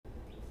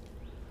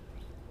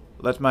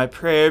Let my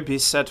prayer be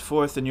set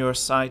forth in your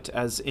sight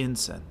as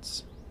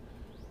incense,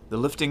 the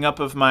lifting up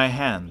of my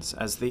hands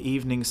as the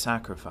evening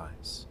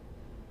sacrifice.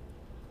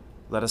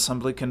 Let us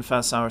humbly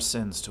confess our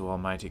sins to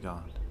Almighty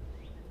God.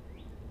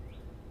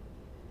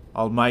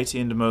 Almighty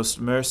and most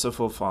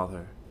merciful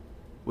Father,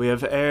 we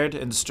have erred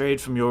and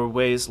strayed from your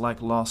ways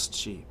like lost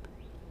sheep.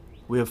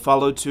 We have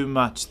followed too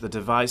much the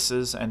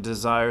devices and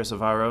desires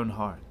of our own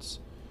hearts.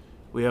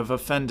 We have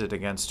offended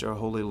against your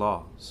holy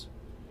laws.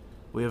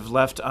 We have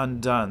left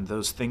undone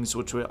those things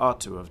which we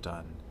ought to have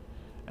done,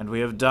 and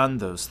we have done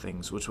those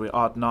things which we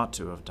ought not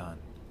to have done.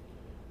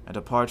 And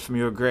apart from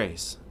your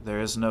grace, there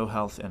is no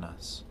health in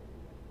us.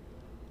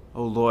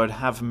 O Lord,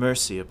 have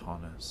mercy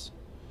upon us.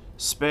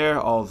 Spare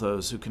all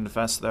those who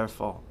confess their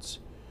faults.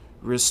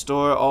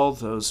 Restore all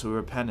those who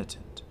are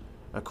penitent,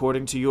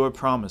 according to your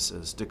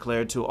promises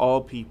declared to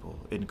all people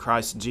in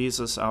Christ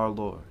Jesus our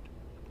Lord.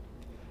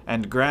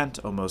 And grant,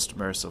 O most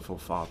merciful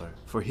Father,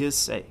 for his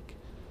sake,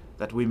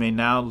 that we may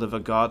now live a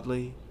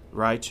godly,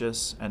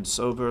 righteous, and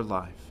sober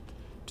life,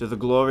 to the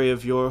glory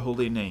of your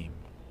holy name.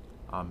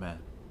 Amen.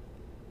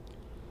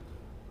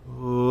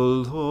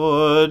 O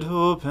Lord,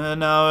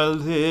 open our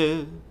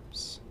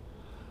lips,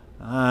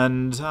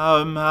 and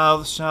our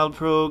mouth shall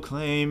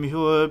proclaim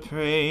your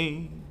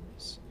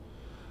praise.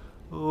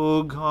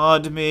 O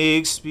God,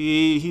 make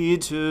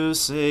speed to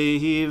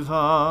save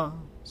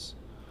us.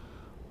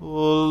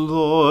 O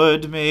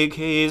Lord, make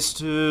haste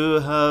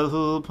to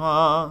help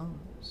us.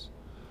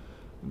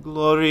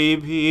 Glory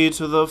be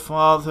to the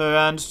Father,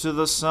 and to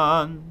the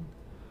Son,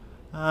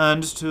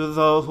 and to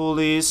the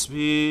Holy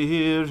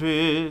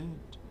Spirit,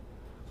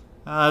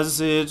 as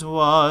it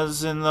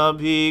was in the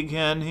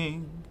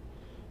beginning,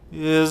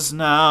 is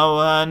now,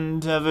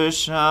 and ever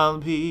shall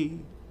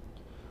be,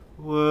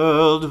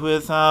 world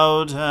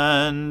without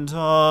end.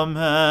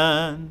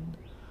 Amen.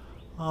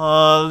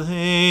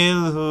 Alleluia.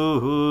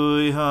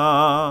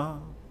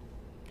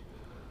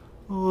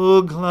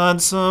 O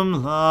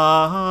gladsome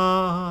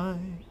light,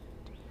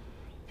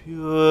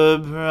 pure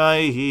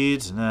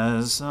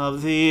brightness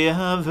of the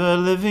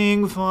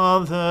ever-living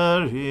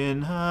Father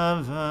in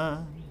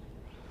heaven,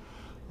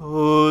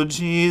 O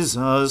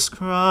Jesus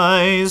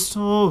Christ,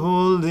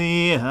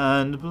 holy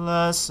and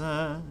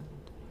blessed,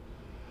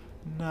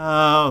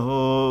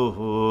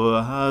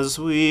 now as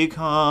we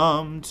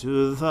come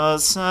to the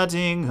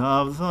setting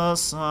of the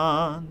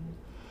sun,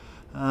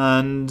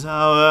 and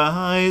our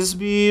eyes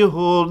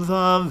behold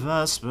the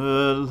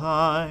vesper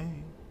light,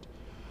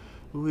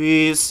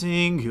 we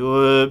sing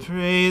your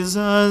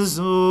praises,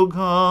 O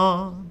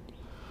God,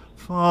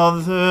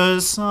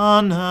 Father,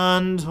 Son,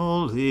 and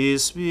Holy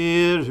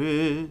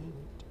Spirit.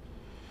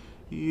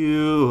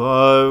 You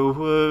are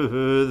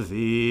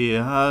worthy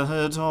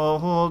at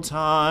all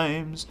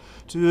times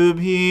to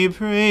be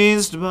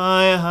praised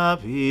by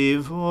happy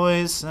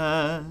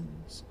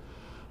voices,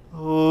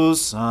 O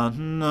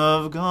Son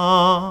of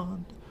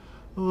God,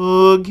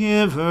 O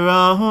Giver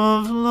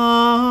of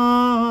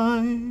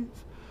life,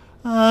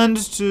 and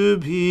to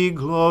be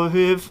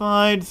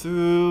glorified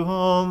through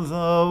all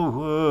the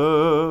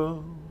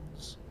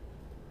worlds.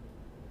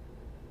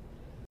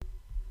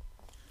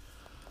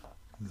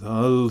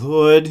 The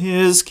Lord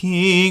is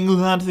King,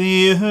 let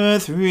the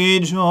earth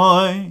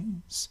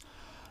rejoice.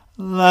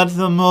 Let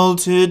the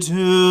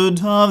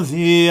multitude of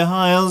the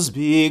isles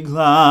be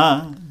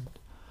glad.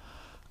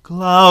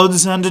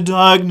 Clouds and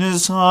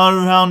darkness are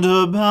round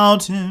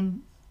about him.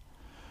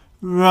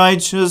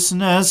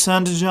 Righteousness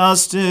and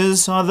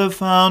justice are the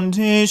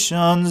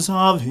foundations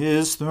of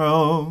his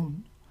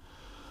throne.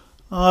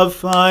 A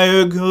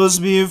fire goes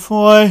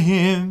before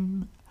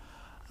him,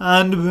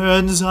 and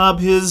burns up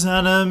his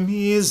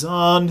enemies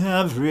on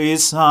every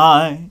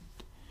side.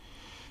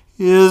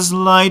 His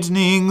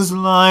lightnings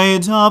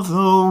light up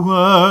the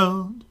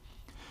world.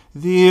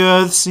 The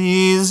earth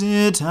sees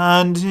it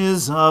and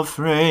is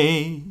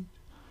afraid.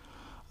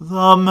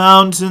 The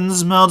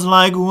mountains melt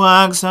like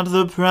wax at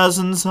the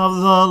presence of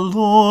the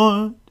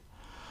Lord,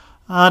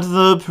 at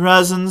the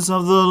presence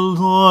of the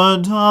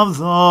Lord of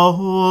the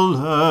whole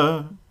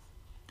earth.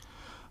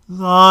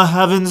 The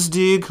heavens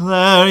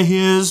declare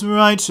his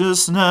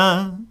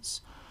righteousness,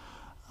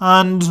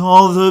 and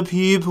all the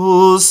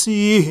people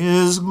see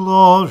his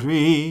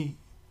glory.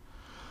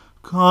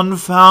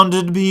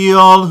 Confounded be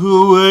all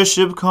who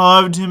worship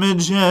carved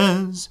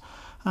images,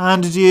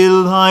 and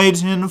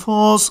delight in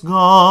false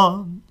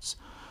gods.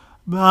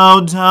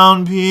 Bow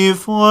down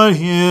before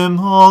him,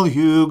 all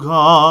you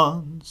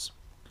gods.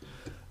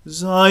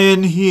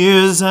 Zion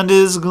hears and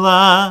is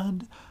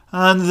glad,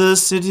 and the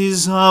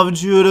cities of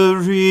Judah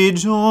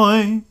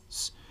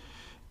rejoice,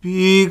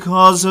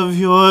 because of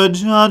your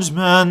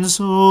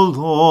judgments, O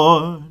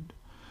Lord.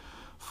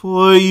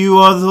 For you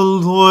are the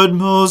Lord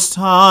most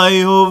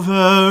high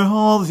over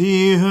all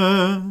the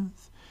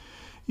earth.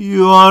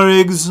 You are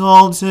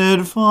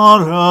exalted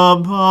far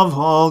above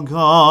all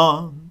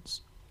gods.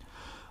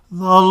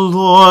 The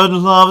Lord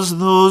loves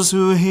those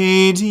who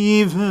hate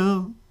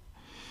evil.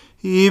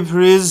 He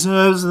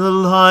preserves the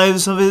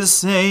lives of his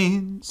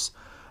saints,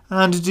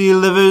 and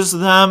delivers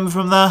them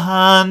from the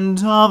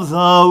hand of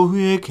the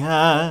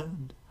wicked.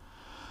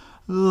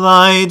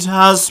 Light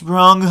has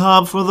sprung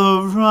up for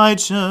the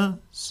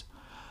righteous,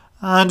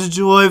 and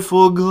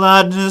joyful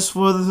gladness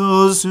for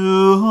those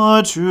who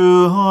are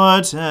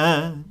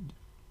true-hearted.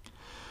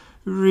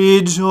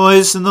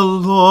 Rejoice in the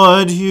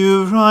Lord,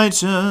 you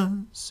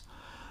righteous,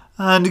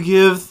 and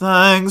give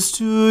thanks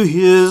to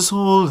his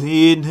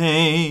holy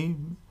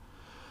name.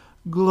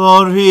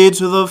 Glory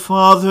to the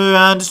Father,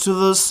 and to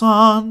the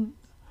Son,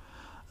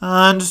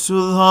 and to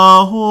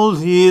the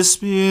Holy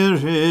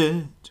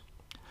Spirit,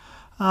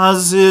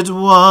 as it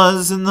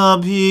was in the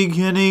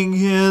beginning,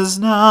 is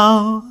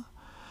now,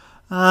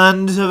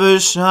 and ever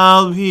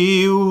shall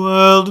be,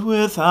 world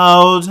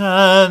without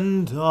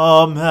end.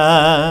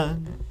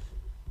 Amen.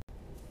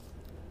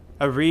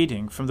 A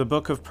reading from the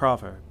book of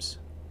Proverbs.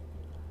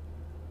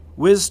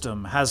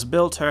 Wisdom has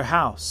built her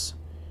house.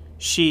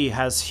 She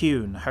has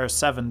hewn her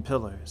 7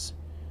 pillars.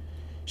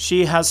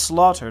 She has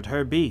slaughtered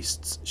her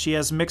beasts. She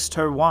has mixed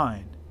her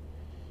wine.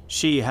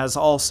 She has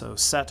also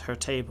set her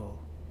table.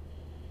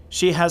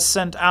 She has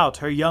sent out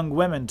her young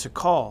women to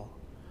call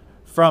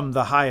from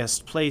the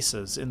highest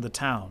places in the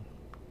town.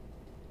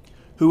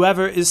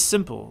 Whoever is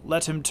simple,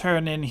 let him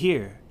turn in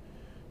here.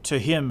 To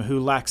him who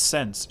lacks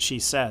sense, she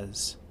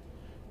says,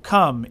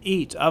 Come,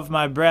 eat of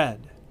my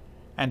bread,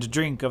 and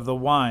drink of the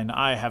wine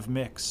I have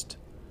mixed.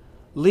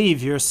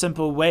 Leave your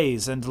simple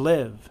ways and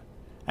live,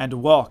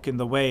 and walk in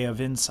the way of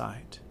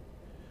insight.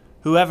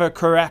 Whoever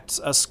corrects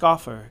a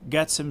scoffer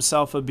gets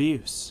himself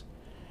abuse,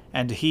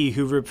 and he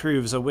who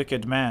reproves a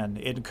wicked man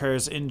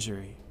incurs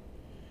injury.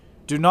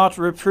 Do not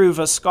reprove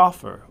a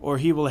scoffer, or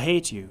he will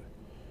hate you.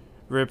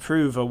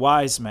 Reprove a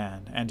wise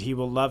man, and he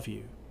will love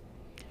you.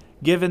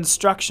 Give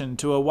instruction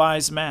to a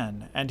wise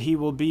man, and he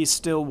will be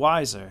still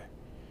wiser.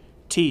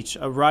 Teach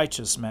a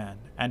righteous man,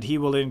 and he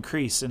will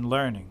increase in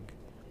learning.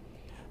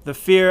 The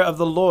fear of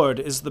the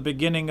Lord is the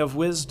beginning of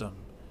wisdom,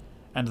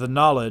 and the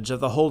knowledge of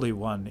the Holy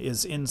One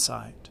is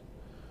insight.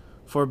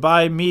 For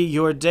by me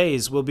your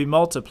days will be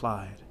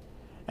multiplied,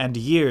 and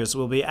years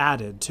will be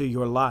added to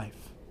your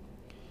life.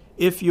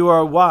 If you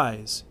are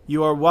wise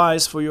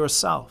for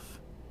yourself.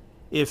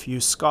 If you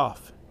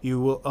scoff,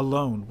 you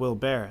alone will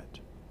bear it.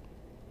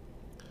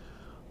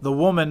 The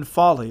woman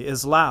folly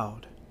is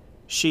loud.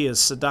 She is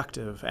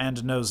seductive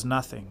and knows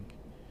nothing.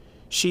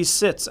 She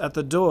sits at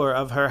the door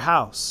of her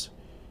house.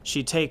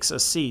 She takes a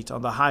seat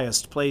on the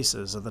highest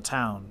places of the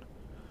town,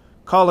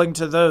 calling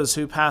to those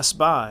who pass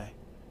by,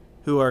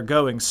 who are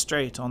going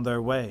straight on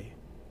their way.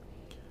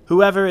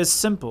 Whoever is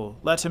simple,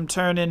 let him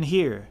turn in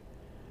here.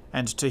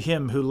 And to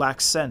him who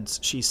lacks sense,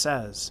 she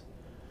says,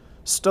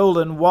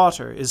 Stolen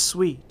water is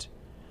sweet,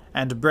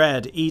 and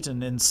bread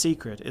eaten in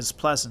secret is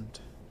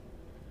pleasant.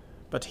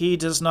 But he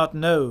does not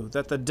know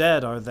that the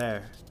dead are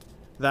there,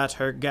 that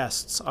her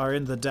guests are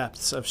in the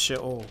depths of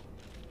Sheol.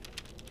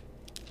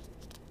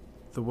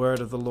 The word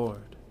of the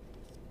Lord.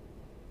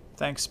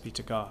 Thanks be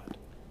to God.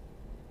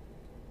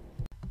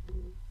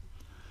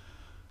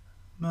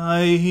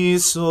 My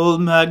soul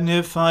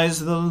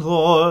magnifies the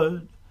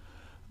Lord.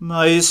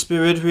 My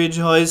spirit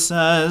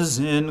rejoices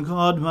in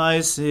God my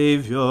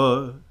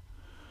Saviour.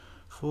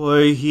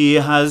 For he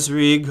has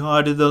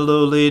regarded the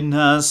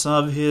lowliness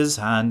of his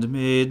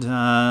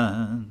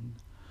handmaiden.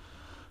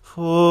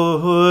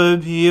 For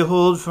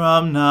behold,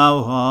 from now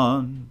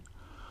on,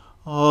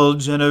 all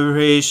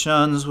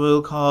generations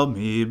will call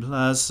me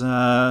blessed.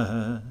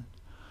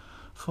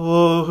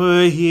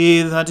 For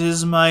he that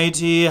is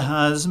mighty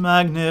has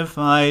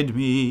magnified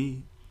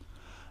me,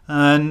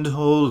 and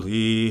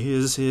holy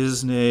is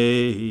his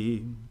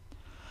name.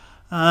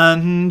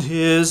 And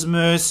his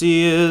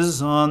mercy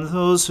is on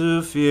those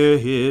who fear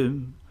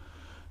him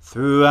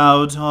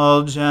throughout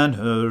all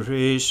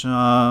generations.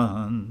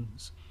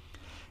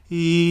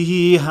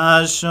 He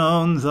has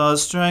shown the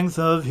strength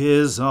of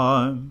his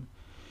arm.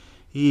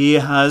 He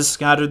has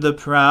scattered the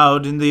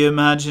proud in the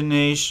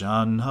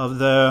imagination of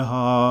their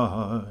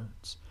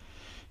hearts.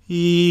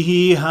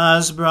 He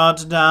has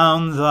brought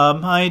down the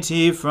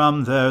mighty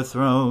from their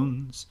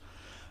thrones,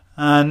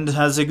 and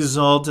has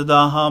exalted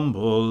the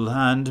humble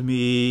and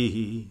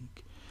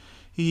meek.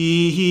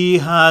 He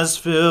has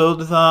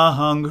filled the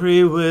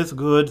hungry with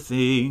good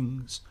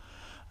things,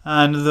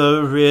 and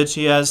the rich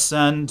he has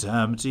sent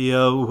empty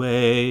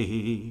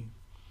away.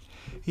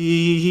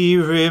 He,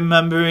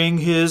 remembering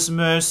his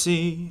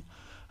mercy,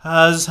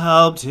 has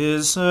helped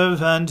his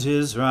servant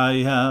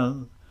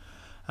Israel,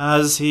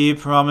 as he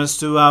promised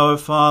to our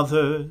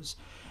fathers,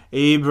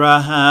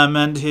 Abraham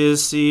and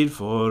his seed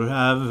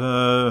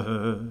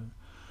forever.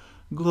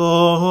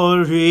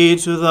 Glory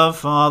to the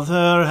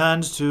Father,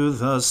 and to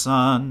the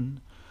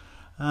Son,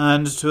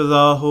 and to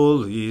the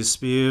Holy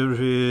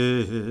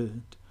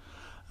Spirit,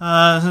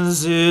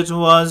 as it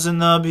was in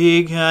the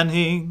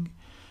beginning,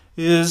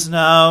 is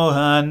now,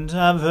 and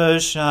ever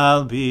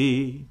shall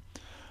be,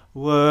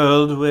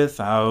 world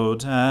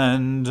without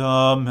end.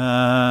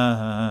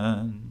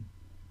 Amen.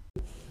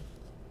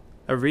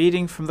 A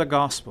reading from the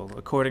Gospel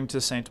according to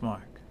St.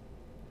 Mark.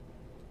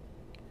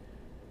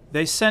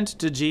 They sent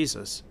to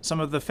Jesus some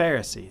of the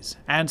Pharisees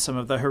and some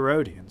of the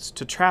Herodians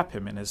to trap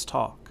him in his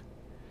talk.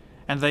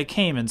 And they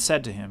came and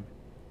said to him,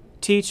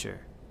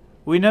 Teacher,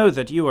 We know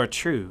that you are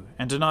true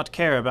and do not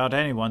care about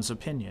anyone's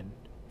opinion,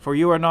 for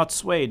you are not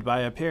swayed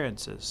by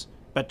appearances,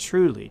 but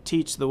truly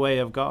teach the way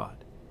of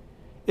God.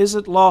 Is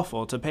it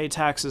lawful to pay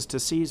taxes to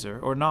Caesar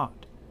or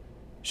not?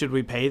 Should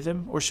we pay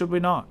them or should we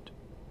not?"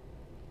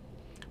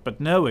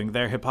 But knowing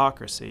their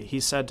hypocrisy, he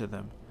said to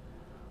them,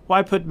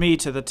 "Why put me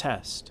to the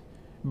test?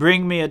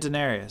 Bring me a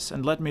denarius,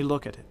 and let me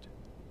look at it."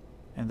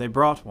 And they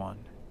brought one.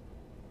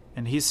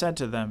 And he said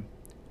to them,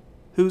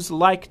 "Whose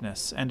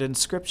likeness and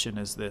inscription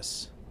is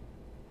this?"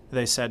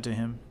 They said to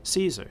him,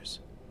 "Caesar's."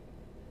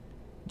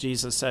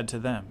 Jesus said to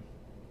them,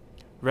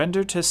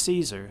 "Render to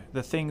Caesar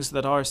the things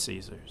that are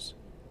Caesar's,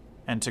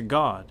 and to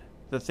God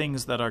the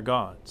things that are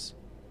God's."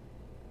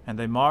 And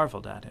they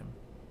marveled at him.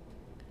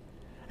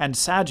 And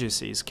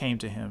Sadducees came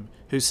to him,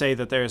 who say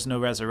that there is no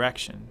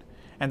resurrection.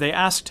 And they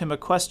asked him a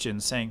question,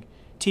 saying,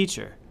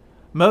 "Teacher,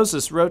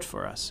 Moses wrote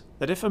for us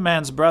that if a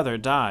man's brother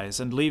dies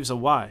and leaves a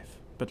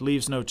wife, but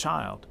leaves no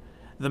child,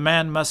 the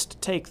man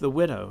must take the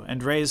widow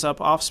and raise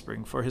up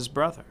offspring for his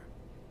brother.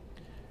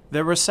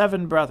 There were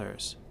 7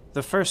 brothers.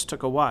 The first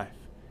took a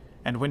wife,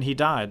 and when he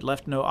died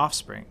left no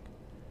offspring.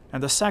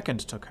 And the second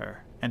took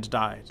her, and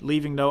died,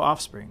 leaving no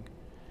offspring.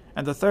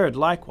 And the third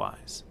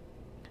likewise.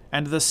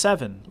 And the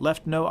 7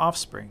 left no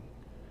offspring.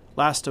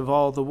 Last of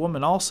all, the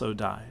woman also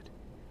died.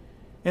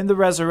 In the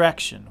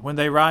resurrection, when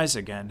they rise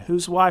again,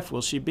 whose wife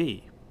will she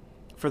be?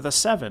 For the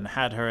 7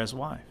 had her as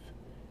wife."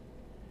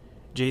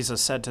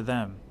 Jesus said to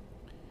them,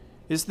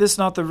 "Is this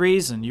not the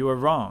reason you are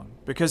wrong,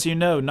 because you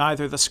know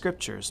neither the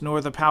Scriptures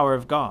nor the power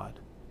of God?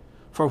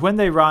 For when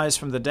they rise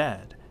from the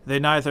dead, they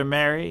neither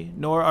marry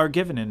nor are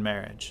given in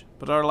marriage,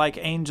 but are like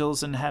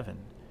angels in heaven.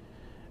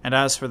 And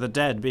as for the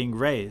dead being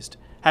raised,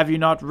 have you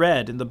not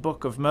read in the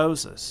book of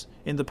Moses,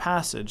 in the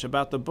passage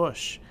about the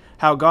bush,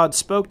 how God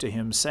spoke to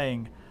him,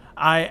 saying,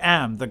 'I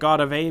am the God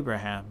of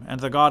Abraham, and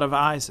the God of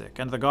Isaac,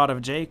 and the God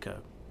of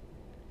Jacob'?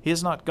 He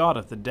is not God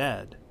of the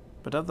dead,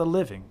 but of the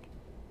living.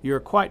 You are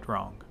quite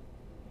wrong."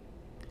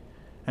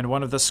 And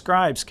one of the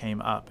scribes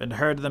came up and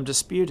heard them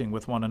disputing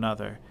with one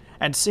another,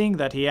 and seeing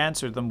that he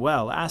answered them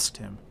well, asked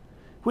him,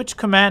 "Which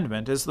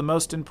commandment is the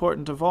most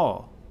important of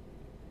all?"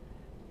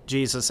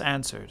 Jesus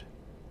answered,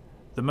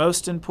 "The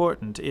most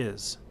important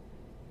is,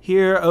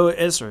 'Hear, O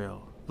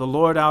Israel, the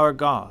Lord our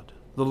God,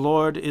 the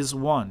Lord is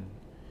one.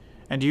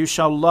 And you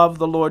shall love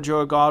the Lord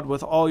your God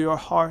with all your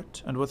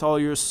heart, and with all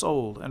your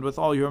soul, and with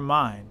all your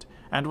mind,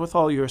 and with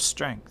all your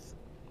strength.'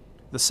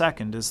 The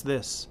second is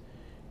this,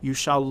 'You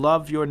shall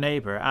love your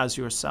neighbor as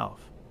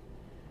yourself.'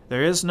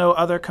 There is no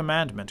other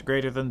commandment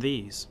greater than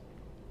these."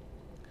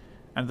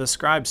 And the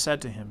scribe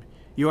said to him,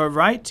 "You are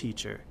right,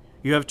 teacher.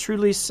 You have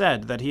truly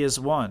said that he is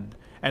one,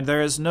 and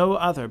there is no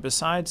other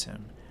besides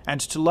him, and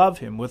to love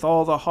him with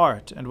all the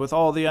heart, and with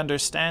all the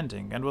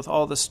understanding, and with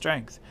all the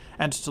strength,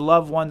 and to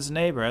love one's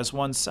neighbor as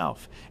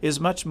oneself, is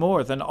much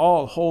more than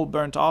all whole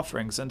burnt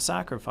offerings and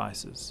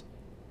sacrifices."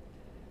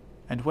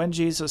 And when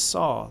Jesus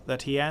saw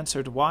that he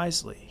answered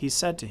wisely, he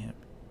said to him,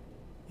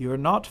 "You are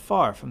not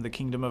far from the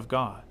kingdom of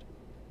God."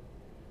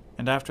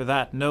 And after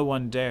that no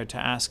one dared to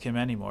ask him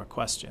any more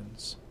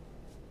questions.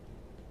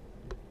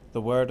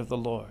 The word of the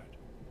Lord.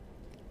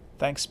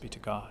 Thanks be to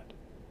God.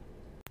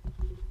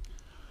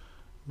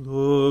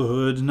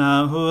 Lord,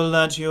 now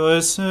let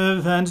your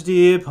servant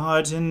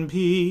depart in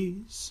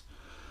peace,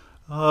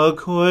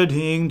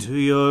 according to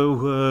your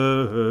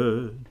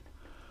word.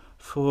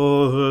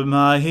 For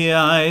my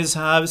eyes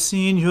have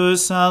seen your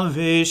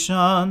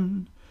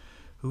salvation,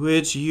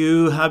 which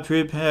you have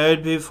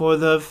prepared before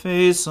the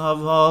face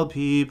of all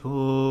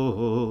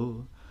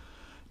people,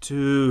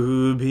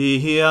 to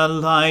be a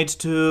light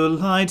to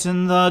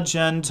lighten the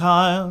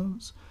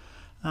Gentiles,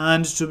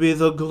 and to be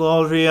the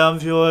glory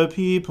of your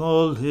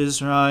people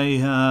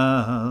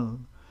Israel.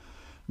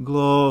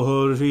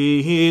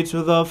 Glory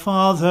to the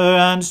Father,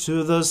 and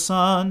to the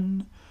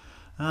Son,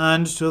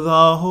 and to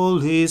the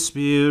Holy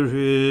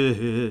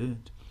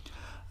Spirit,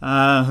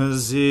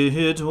 as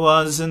it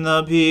was in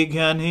the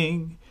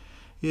beginning,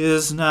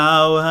 is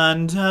now,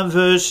 and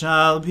ever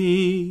shall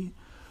be,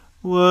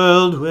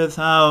 world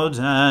without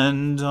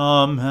end.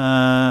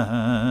 Amen.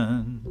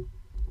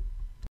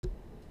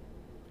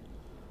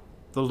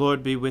 The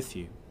Lord be with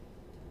you.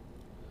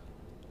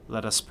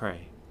 Let us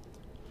pray.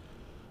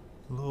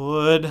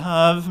 Lord,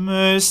 have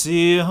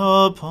mercy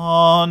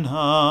upon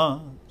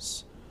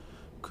us.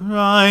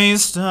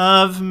 Christ,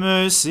 have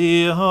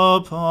mercy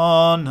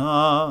upon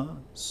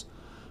us.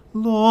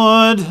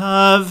 Lord,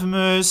 have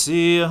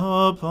mercy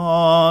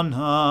upon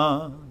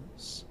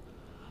us.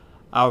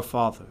 Our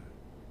Father,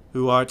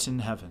 who art in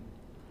heaven,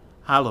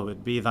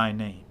 hallowed be thy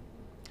name.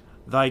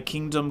 Thy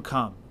kingdom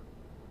come,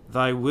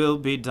 thy will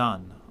be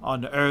done,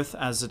 on earth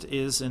as it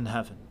is in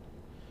heaven.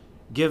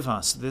 Give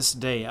us this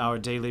day our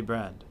daily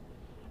bread,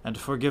 and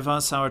forgive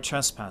us our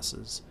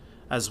trespasses,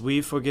 as we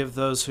forgive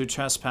those who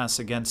trespass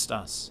against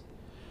us.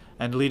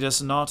 And lead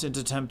us not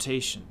into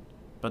temptation,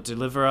 but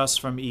deliver us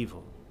from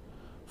evil.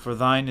 For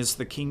thine is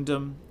the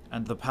kingdom,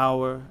 and the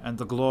power, and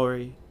the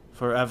glory,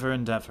 forever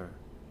and ever.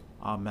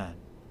 Amen.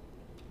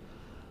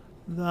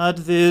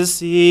 that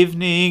this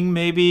evening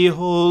may be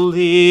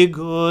holy,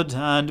 good,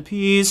 and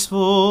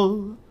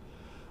peaceful,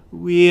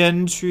 we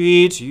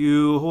entreat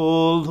you,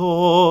 O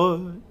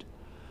Lord,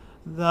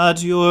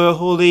 that your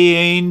holy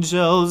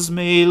angels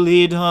may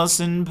lead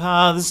us in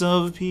paths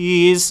of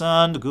peace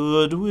and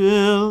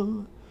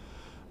goodwill.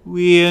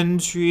 We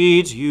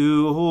entreat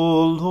you,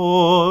 O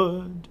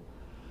Lord,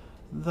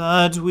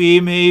 that we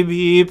may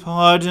be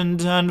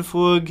pardoned and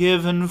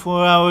forgiven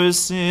for our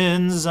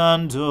sins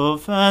and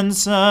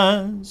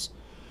offenses.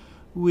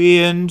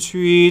 We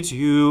entreat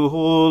you,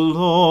 O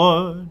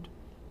Lord,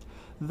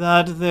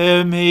 that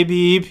there may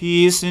be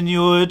peace in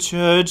your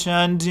church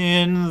and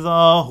in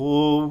the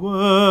whole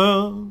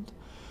world.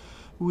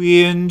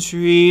 We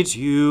entreat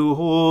you,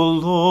 O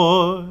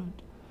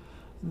Lord,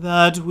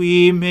 that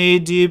we may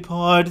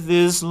depart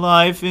this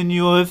life in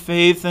your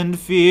faith and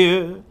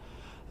fear,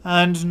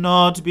 and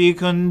not be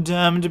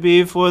condemned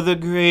before the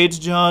great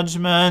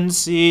judgment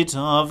seat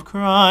of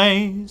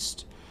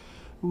Christ.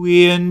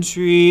 We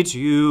entreat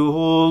you,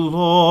 O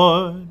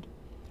Lord,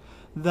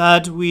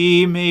 that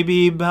we may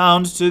be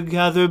bound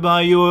together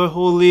by your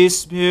Holy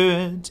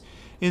Spirit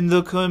in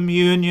the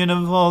communion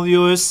of all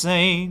your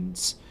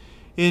saints,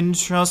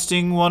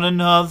 entrusting one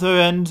another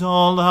and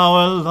all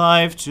our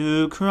life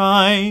to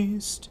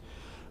Christ.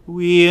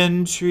 We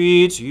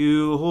entreat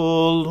you,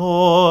 O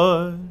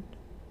Lord.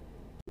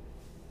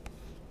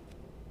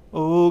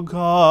 O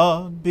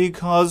God,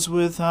 because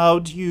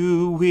without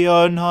you we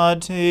are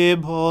not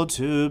able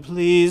to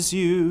please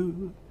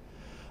you,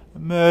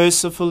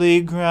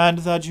 mercifully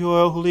grant that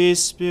your Holy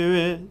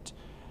Spirit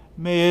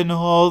may in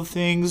all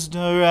things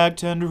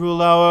direct and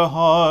rule our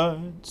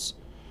hearts,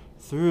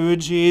 through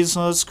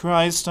Jesus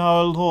Christ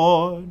our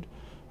Lord,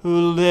 who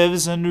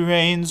lives and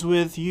reigns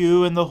with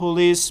you in the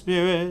Holy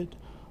Spirit,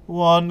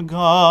 one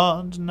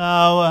God,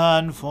 now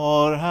and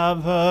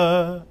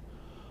forever.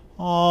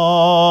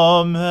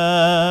 Amen.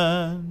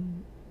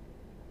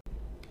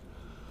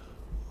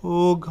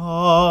 O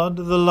God,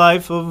 the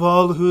life of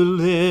all who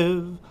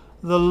live,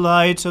 the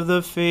light of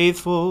the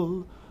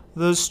faithful,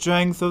 the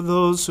strength of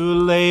those who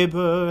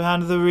labor,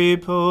 and the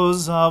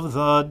repose of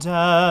the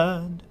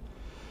dead,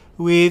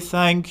 we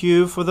thank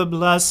you for the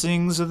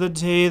blessings of the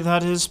day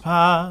that is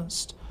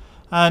past,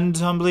 and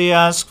humbly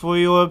ask for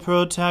your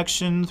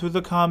protection through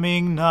the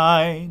coming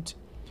night.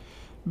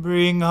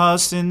 Bring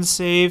us in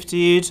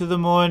safety to the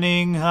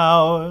morning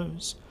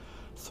hours,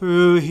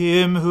 through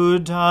him who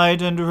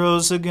died and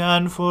rose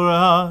again for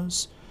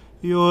us,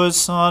 your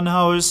Son,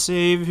 our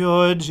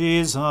Savior,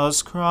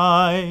 Jesus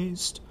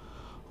Christ.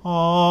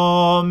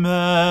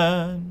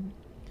 Amen.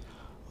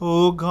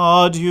 O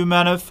God, you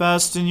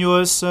manifest in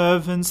your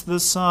servants the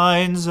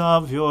signs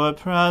of your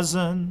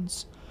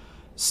presence.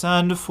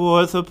 Send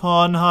forth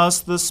upon us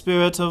the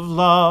Spirit of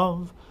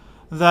love,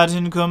 that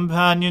in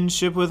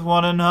companionship with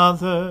one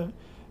another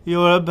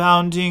your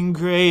abounding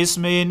grace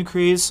may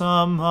increase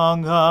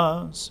among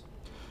us.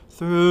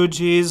 Through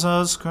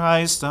Jesus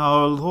Christ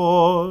our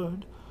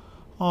Lord.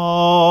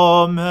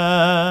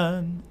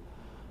 Amen.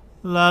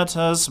 Let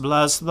us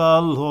bless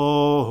the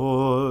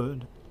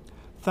Lord.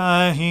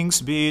 Thanks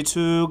be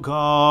to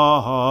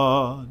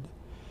God.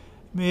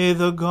 May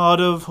the God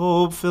of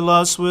hope fill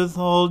us with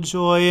all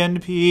joy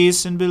and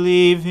peace in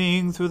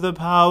believing through the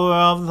power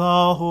of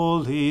the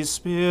Holy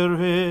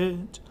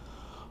Spirit.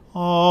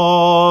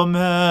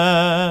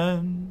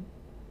 Amen.